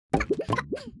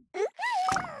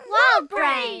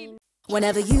brain.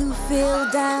 Whenever you feel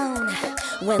down,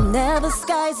 whenever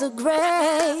skies are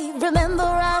gray, remember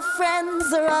our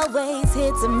friends are always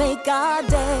here to make our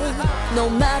day. No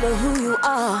matter who you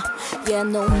are, yeah,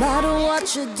 no matter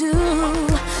what you do,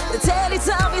 the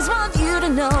Teletubbies want you to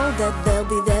know that they'll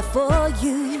be there for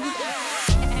you.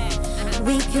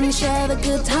 We can share the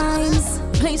good times,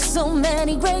 play so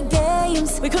many great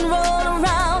games. We can roll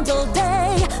around all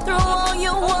day, throw all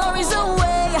your worries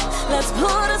away. Let's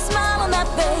put a smile on that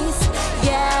face,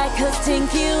 yeah, 'cause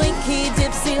Tinky, Winky,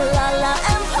 Dipsy, Lala,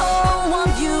 and Po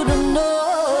want you to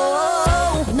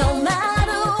know. No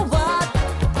matter what,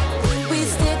 we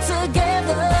stick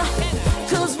together,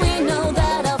 'cause we know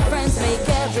that our friends make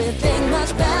everything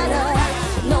much better.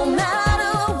 No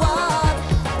matter what,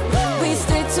 we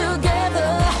stick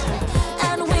together,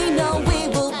 and we know we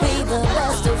will be the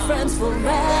best of friends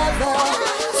forever.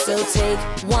 So take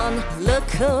one look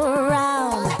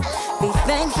around, be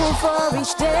thankful for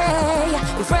each day.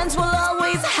 Your friends will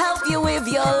always help you if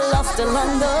you're lost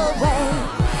along the way.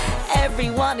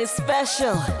 Everyone is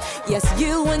special, yes,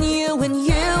 you and you and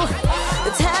you.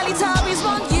 The Teletubbies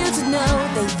want you to know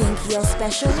they think you're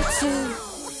special too.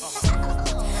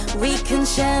 We can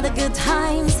share the good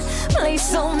times, play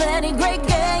so many great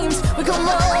games. We can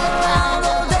roll around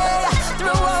all day.